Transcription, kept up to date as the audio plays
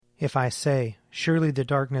If I say, surely the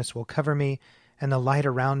darkness will cover me, and the light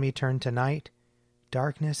around me turn to night,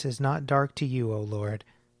 darkness is not dark to you, O Lord.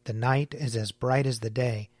 The night is as bright as the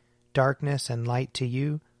day. Darkness and light to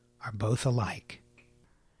you are both alike.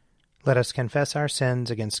 Let us confess our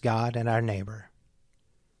sins against God and our neighbor.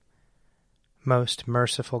 Most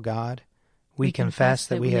merciful God, we confess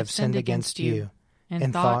that we have sinned against you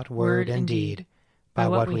in thought, word, and deed, by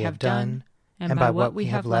what we have done and by what we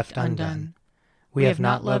have left undone. We have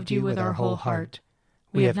not loved you with our whole heart.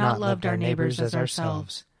 We have not loved our neighbors as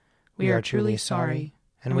ourselves. We are truly sorry,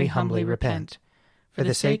 and we humbly repent. For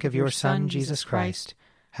the sake of your Son, Jesus Christ,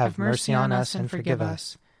 have mercy on us and forgive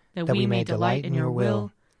us, that we may delight in your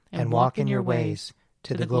will and walk in your ways,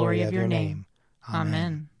 to the glory of your name.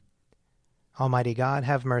 Amen. Almighty God,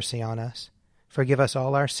 have mercy on us. Forgive us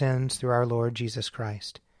all our sins through our Lord Jesus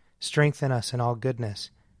Christ. Strengthen us in all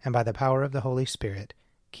goodness, and by the power of the Holy Spirit,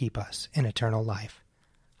 keep us in eternal life.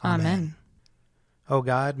 Amen. O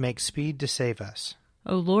God, make speed to save us.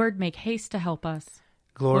 O Lord, make haste to help us.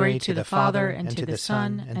 Glory to the Father, and to the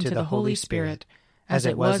Son, and to the Holy Spirit, as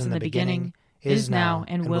it was in the beginning, is now,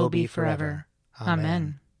 and will be forever.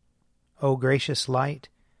 Amen. O gracious light,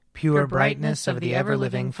 pure brightness of the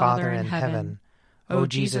ever-living Father in heaven, O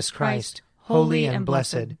Jesus Christ, holy and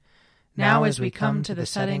blessed, now as we come to the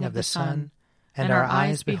setting of the sun, and our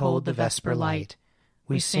eyes behold the vesper light,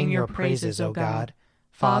 we sing your praises, O God,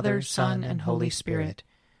 Father, Son, and Holy Spirit.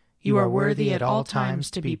 You are worthy at all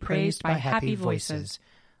times to be praised by happy voices,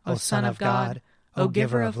 O Son of God, O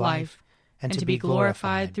Giver of life, and to be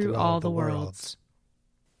glorified through all the worlds.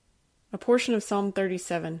 A portion of Psalm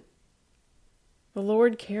 37. The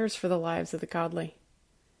Lord cares for the lives of the godly,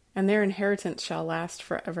 and their inheritance shall last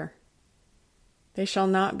forever. They shall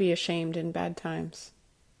not be ashamed in bad times,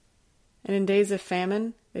 and in days of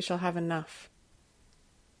famine they shall have enough.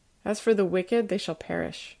 As for the wicked, they shall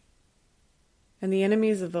perish, and the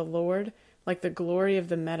enemies of the Lord, like the glory of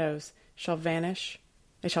the meadows, shall vanish.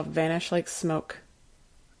 They shall vanish like smoke.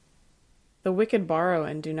 The wicked borrow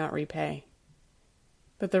and do not repay,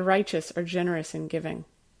 but the righteous are generous in giving.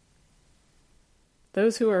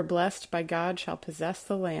 Those who are blessed by God shall possess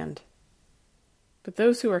the land, but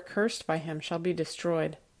those who are cursed by him shall be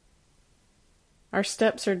destroyed. Our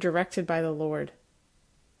steps are directed by the Lord.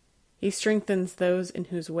 He strengthens those in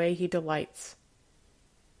whose way he delights.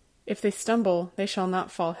 If they stumble, they shall not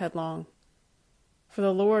fall headlong, for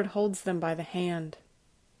the Lord holds them by the hand.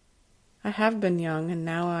 I have been young, and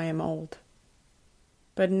now I am old,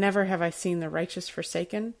 but never have I seen the righteous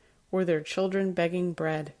forsaken, or their children begging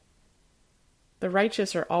bread. The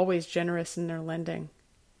righteous are always generous in their lending,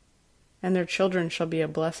 and their children shall be a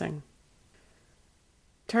blessing.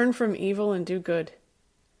 Turn from evil and do good,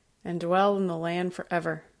 and dwell in the land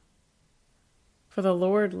forever. For the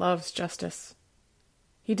Lord loves justice.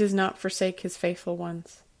 He does not forsake his faithful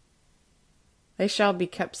ones. They shall be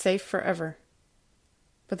kept safe forever,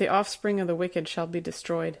 but the offspring of the wicked shall be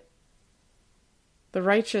destroyed. The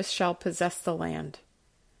righteous shall possess the land,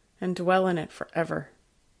 and dwell in it forever.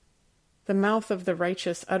 The mouth of the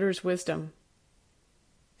righteous utters wisdom,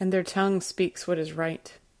 and their tongue speaks what is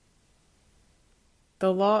right.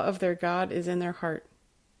 The law of their God is in their heart,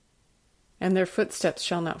 and their footsteps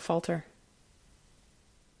shall not falter.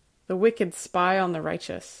 The wicked spy on the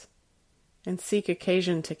righteous, and seek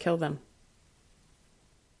occasion to kill them.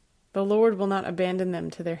 The Lord will not abandon them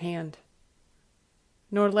to their hand,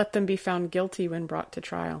 nor let them be found guilty when brought to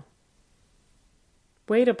trial.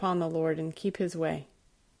 Wait upon the Lord and keep his way.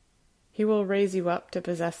 He will raise you up to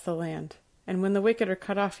possess the land, and when the wicked are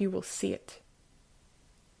cut off, you will see it.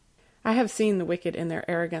 I have seen the wicked in their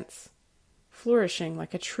arrogance, flourishing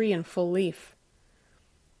like a tree in full leaf.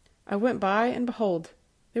 I went by, and behold,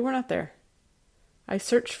 they were not there. I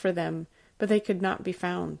searched for them, but they could not be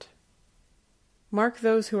found. Mark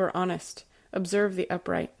those who are honest, observe the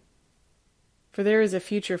upright, for there is a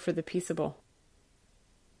future for the peaceable.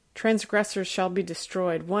 Transgressors shall be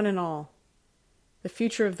destroyed, one and all. The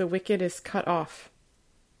future of the wicked is cut off.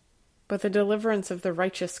 But the deliverance of the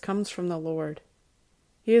righteous comes from the Lord.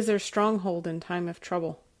 He is their stronghold in time of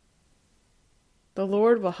trouble. The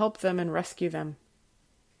Lord will help them and rescue them.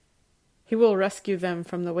 He will rescue them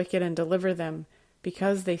from the wicked and deliver them,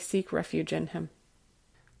 because they seek refuge in him.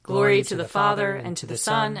 Glory to the Father, and to the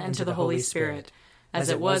Son, and to the Holy Spirit, as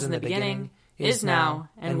it was in the beginning, is now,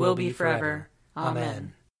 and will be forever.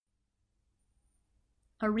 Amen.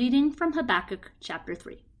 A reading from Habakkuk chapter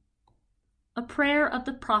 3. A prayer of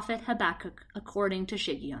the prophet Habakkuk according to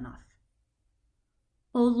Shigionoth.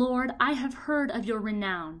 O Lord, I have heard of your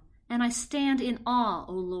renown, and I stand in awe,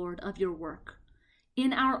 O Lord, of your work.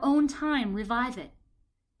 In our own time revive it.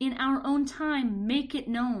 In our own time, make it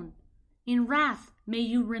known. In wrath, may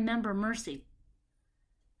you remember mercy.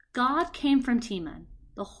 God came from Teman,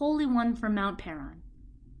 the Holy One from Mount Paran.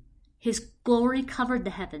 His glory covered the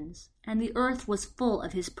heavens, and the earth was full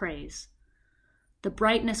of his praise. The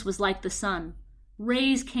brightness was like the sun.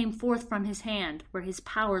 Rays came forth from his hand, where his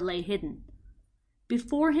power lay hidden.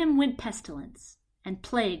 Before him went pestilence, and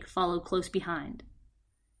plague followed close behind.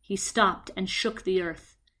 He stopped and shook the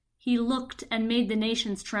earth. He looked and made the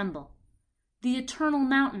nations tremble. The eternal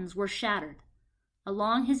mountains were shattered.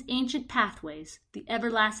 Along his ancient pathways, the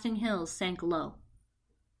everlasting hills sank low.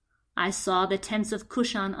 I saw the tents of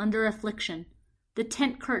Cushan under affliction. The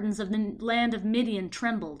tent curtains of the land of Midian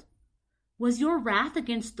trembled. Was your wrath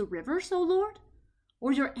against the rivers, O Lord?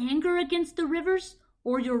 Or your anger against the rivers?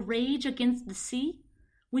 Or your rage against the sea?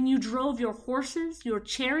 When you drove your horses, your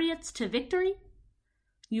chariots to victory?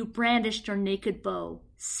 You brandished your naked bow.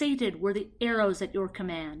 Sated were the arrows at your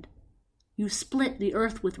command. You split the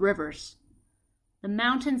earth with rivers. The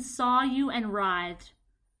mountains saw you and writhed.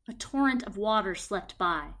 A torrent of water swept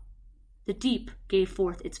by. The deep gave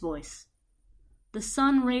forth its voice. The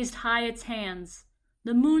sun raised high its hands.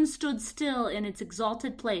 The moon stood still in its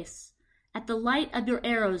exalted place, at the light of your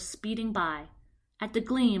arrows speeding by, at the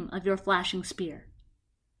gleam of your flashing spear.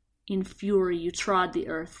 In fury you trod the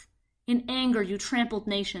earth. In anger you trampled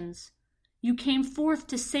nations. You came forth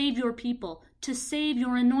to save your people, to save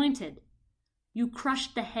your anointed. You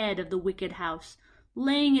crushed the head of the wicked house,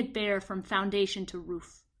 laying it bare from foundation to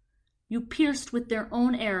roof. You pierced with their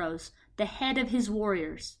own arrows the head of his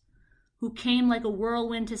warriors, who came like a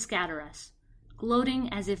whirlwind to scatter us,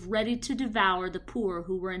 gloating as if ready to devour the poor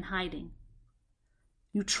who were in hiding.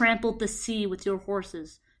 You trampled the sea with your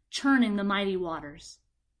horses, churning the mighty waters.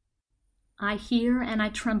 I hear and I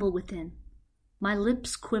tremble within. My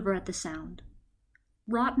lips quiver at the sound.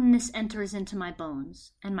 Rottenness enters into my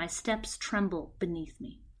bones, and my steps tremble beneath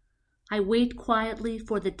me. I wait quietly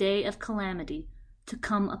for the day of calamity to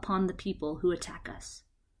come upon the people who attack us.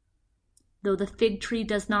 Though the fig tree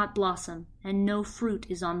does not blossom, and no fruit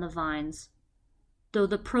is on the vines, though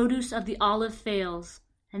the produce of the olive fails,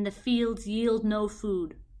 and the fields yield no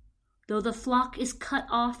food, though the flock is cut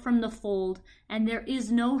off from the fold, and there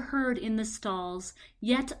is no herd in the stalls,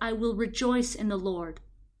 yet I will rejoice in the Lord.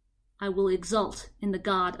 I will exult in the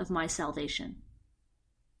God of my salvation.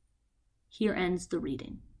 Here ends the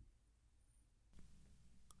reading.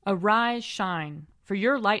 Arise, shine, for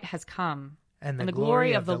your light has come, and the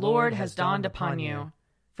glory of the Lord has dawned upon you.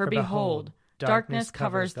 For behold, darkness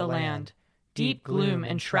covers the land, deep gloom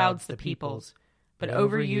enshrouds the peoples. But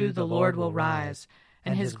over you the Lord will rise,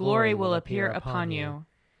 and his glory will appear upon you.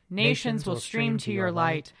 Nations will stream to your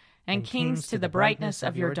light, and kings to the brightness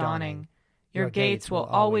of your dawning. Your gates will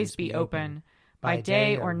always be open. By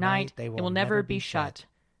day or night they will never be shut.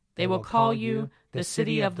 They will call you the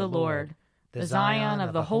city of the Lord, the Zion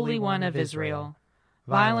of the Holy One of Israel.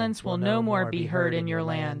 Violence will no more be heard in your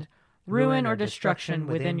land, ruin or destruction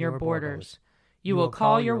within your borders. You will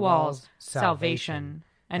call your walls salvation,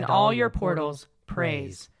 and all your portals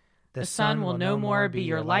praise. The sun will no more be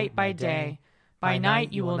your light by day. By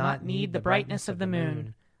night you will not need the brightness of the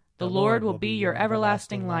moon. The Lord will be your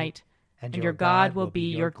everlasting light, and your God will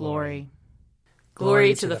be your glory.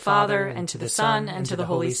 Glory to the Father, and to the Son, and to the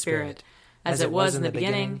Holy Spirit, as it was in the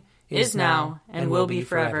beginning, is now, and will be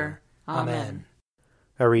forever. Amen.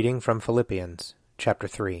 A reading from Philippians, chapter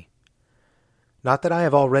 3. Not that I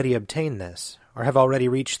have already obtained this, or have already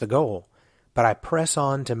reached the goal, but I press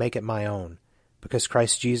on to make it my own, because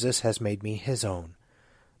Christ Jesus has made me his own.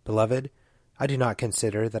 Beloved, I do not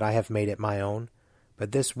consider that I have made it my own,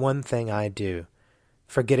 but this one thing I do.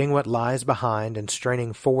 Forgetting what lies behind and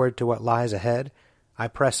straining forward to what lies ahead, I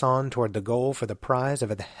press on toward the goal for the prize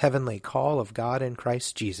of the heavenly call of God in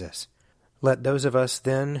Christ Jesus. Let those of us,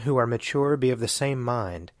 then, who are mature be of the same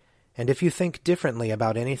mind, and if you think differently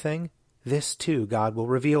about anything, this too God will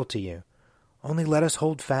reveal to you. Only let us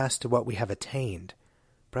hold fast to what we have attained.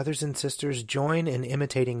 Brothers and sisters, join in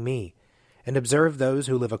imitating me, and observe those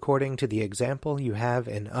who live according to the example you have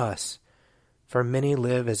in us. For many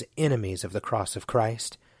live as enemies of the cross of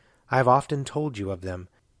Christ. I have often told you of them,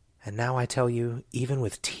 and now I tell you, even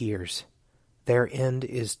with tears. Their end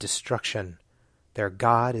is destruction. Their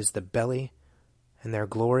God is the belly, and their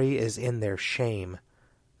glory is in their shame.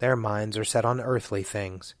 Their minds are set on earthly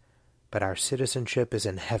things, but our citizenship is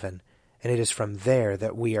in heaven, and it is from there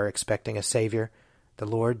that we are expecting a Savior, the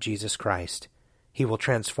Lord Jesus Christ. He will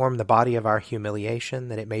transform the body of our humiliation,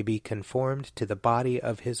 that it may be conformed to the body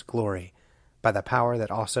of his glory, by the power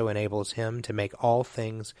that also enables him to make all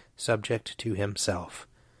things subject to himself.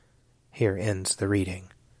 Here ends the reading.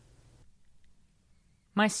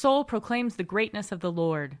 My soul proclaims the greatness of the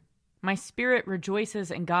Lord. My spirit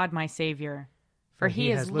rejoices in God my Savior, for he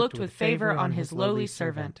has looked with favor on his lowly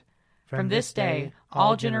servant. From this day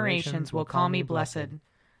all generations will call me blessed.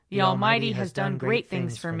 The Almighty has done great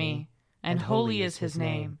things for me, and holy is his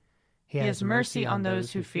name. He has mercy on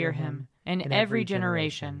those who fear him, in every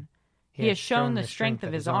generation. He has shown the strength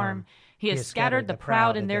of his arm. He has scattered the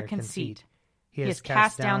proud in their conceit. He has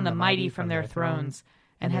cast down the mighty from their thrones,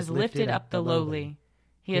 and has lifted up the lowly.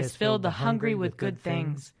 He has filled the hungry with good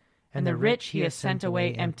things, and the rich he has sent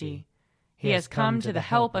away empty. He has come to the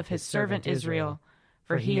help of his servant Israel,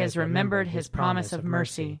 for he has remembered his promise of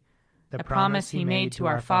mercy, the promise he made to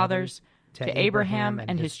our fathers, to Abraham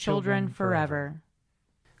and his children forever.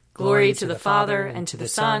 Glory to the Father, and to the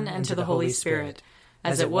Son, and to the Holy Spirit,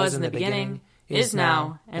 as it was in the beginning, is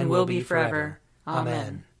now, and will be forever.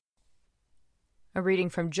 Amen. A reading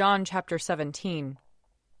from John chapter 17.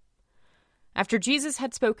 After Jesus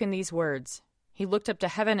had spoken these words, he looked up to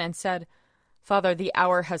heaven and said, Father, the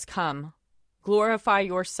hour has come. Glorify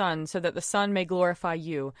your Son, so that the Son may glorify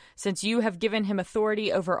you, since you have given him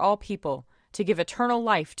authority over all people, to give eternal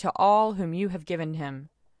life to all whom you have given him.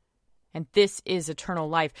 And this is eternal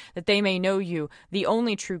life, that they may know you, the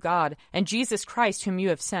only true God, and Jesus Christ whom you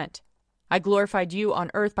have sent. I glorified you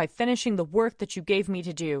on earth by finishing the work that you gave me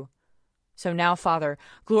to do. So now, Father,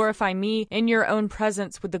 glorify me in your own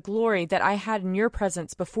presence with the glory that I had in your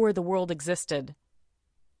presence before the world existed.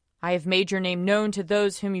 I have made your name known to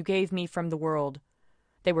those whom you gave me from the world.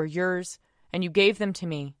 They were yours, and you gave them to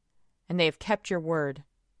me, and they have kept your word.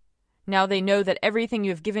 Now they know that everything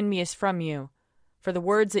you have given me is from you. For the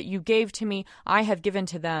words that you gave to me I have given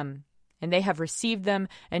to them, and they have received them,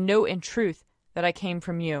 and know in truth that I came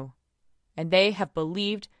from you. And they have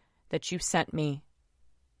believed that you sent me.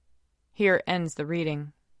 Here ends the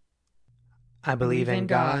reading. I believe in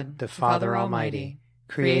God, the Father Almighty,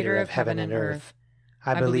 creator of heaven and earth.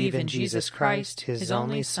 I believe in Jesus Christ, his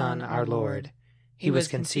only Son, our Lord. He was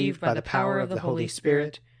conceived by the power of the Holy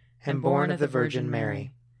Spirit and born of the Virgin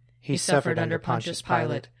Mary. He suffered under Pontius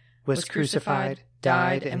Pilate, was crucified,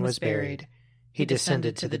 died, and was buried. He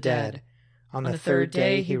descended to the dead. On the third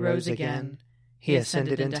day he rose again. He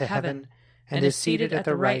ascended into heaven and is seated at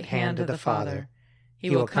the right hand of the Father. He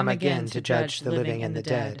will come again to judge the living and the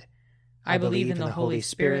dead. I believe in the Holy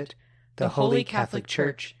Spirit, the Holy Catholic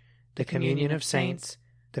Church, the communion of saints,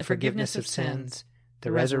 the forgiveness of sins,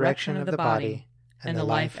 the resurrection of the body, and the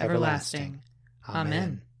life everlasting.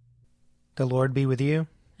 Amen. The Lord be with you.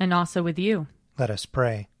 And also with you. Let us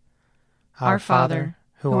pray. Our Father,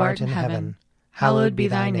 who art in heaven, hallowed be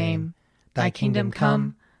thy name. Thy kingdom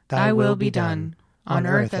come, thy will be done, on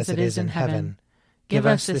earth as it is in heaven. Give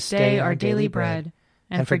us this day our daily bread,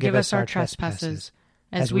 and forgive us our trespasses,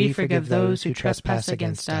 as we forgive those who trespass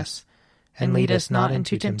against us. And lead us not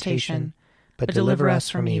into temptation, but deliver us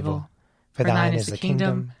from evil. For thine is the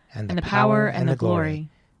kingdom, and the power, and the glory,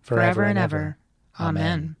 forever and ever.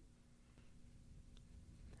 Amen.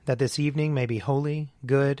 That this evening may be holy,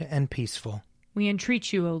 good, and peaceful. We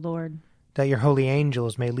entreat you, O Lord. That your holy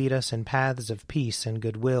angels may lead us in paths of peace and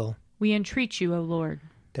goodwill. We entreat you, O Lord.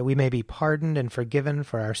 That we may be pardoned and forgiven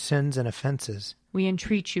for our sins and offenses. We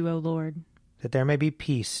entreat you, O Lord. That there may be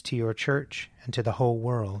peace to your church and to the whole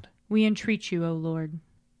world. We entreat you, O Lord.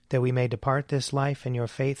 That we may depart this life in your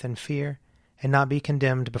faith and fear, and not be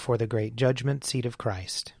condemned before the great judgment seat of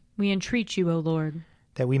Christ. We entreat you, O Lord.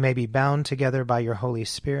 That we may be bound together by your Holy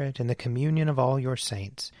Spirit in the communion of all your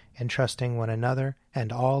saints, entrusting one another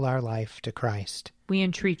and all our life to Christ. We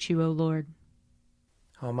entreat you, O Lord.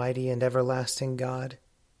 Almighty and everlasting God,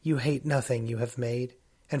 you hate nothing you have made,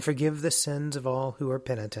 and forgive the sins of all who are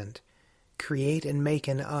penitent. Create and make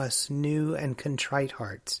in us new and contrite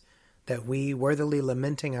hearts, that we, worthily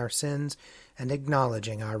lamenting our sins and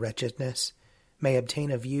acknowledging our wretchedness, may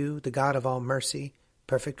obtain of you, the God of all mercy,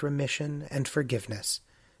 perfect remission and forgiveness,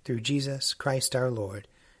 through Jesus Christ our Lord,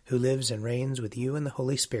 who lives and reigns with you in the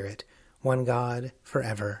Holy Spirit, one God,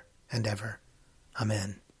 forever and ever.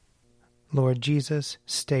 Amen. Lord Jesus,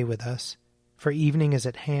 stay with us, for evening is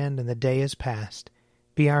at hand and the day is past.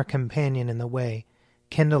 Be our companion in the way,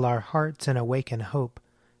 kindle our hearts and awaken hope,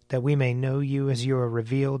 that we may know you as you are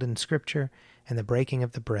revealed in Scripture and the breaking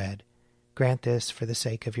of the bread. Grant this for the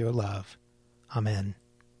sake of your love. Amen.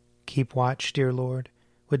 Keep watch, dear Lord,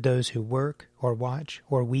 with those who work or watch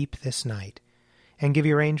or weep this night, and give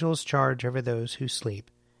your angels charge over those who sleep.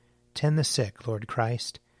 Tend the sick, Lord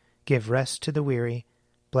Christ. Give rest to the weary.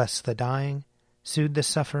 Bless the dying. Soothe the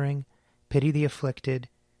suffering. Pity the afflicted.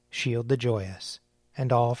 Shield the joyous.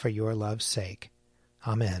 And all for your love's sake.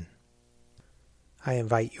 Amen. I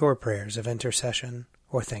invite your prayers of intercession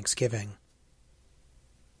or thanksgiving.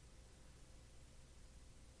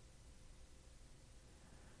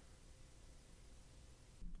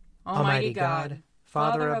 Almighty God,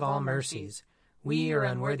 Father of all mercies, we, your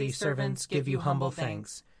unworthy servants, give you humble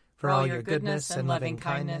thanks for all your goodness and loving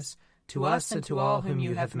kindness to us and to all whom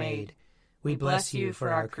you have made. We bless you for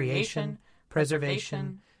our creation,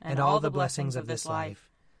 preservation, and all the blessings of this life,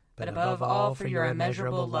 but above all for your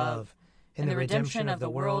immeasurable love in the redemption of the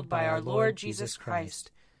world by our Lord Jesus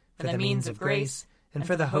Christ, for the means of grace and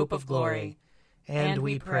for the hope of glory. And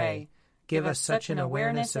we pray, give us such an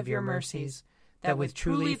awareness of your mercies that with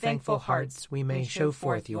truly thankful hearts we may show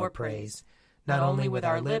forth your praise, not only with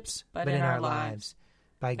our lips, but in our lives,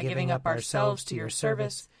 by giving up ourselves to your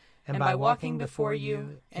service, and by walking before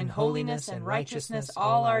you in holiness and righteousness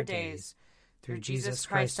all our days, through Jesus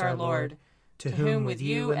Christ our Lord, to whom with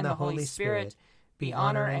you and the Holy Spirit be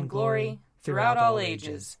honor and glory throughout all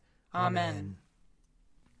ages. Amen.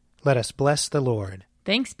 Let us bless the Lord.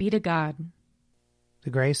 Thanks be to God.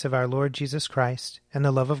 The grace of our Lord Jesus Christ, and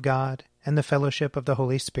the love of God, and the fellowship of the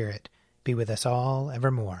Holy Spirit be with us all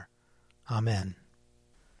evermore. Amen.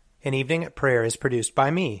 An Evening at Prayer is produced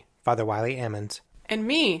by me, Father Wiley Ammons. And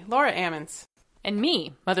me, Laura Ammons. And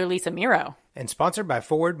me, Mother Lisa Miro. And sponsored by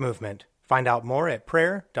Forward Movement. Find out more at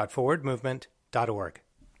prayer.forwardmovement.org.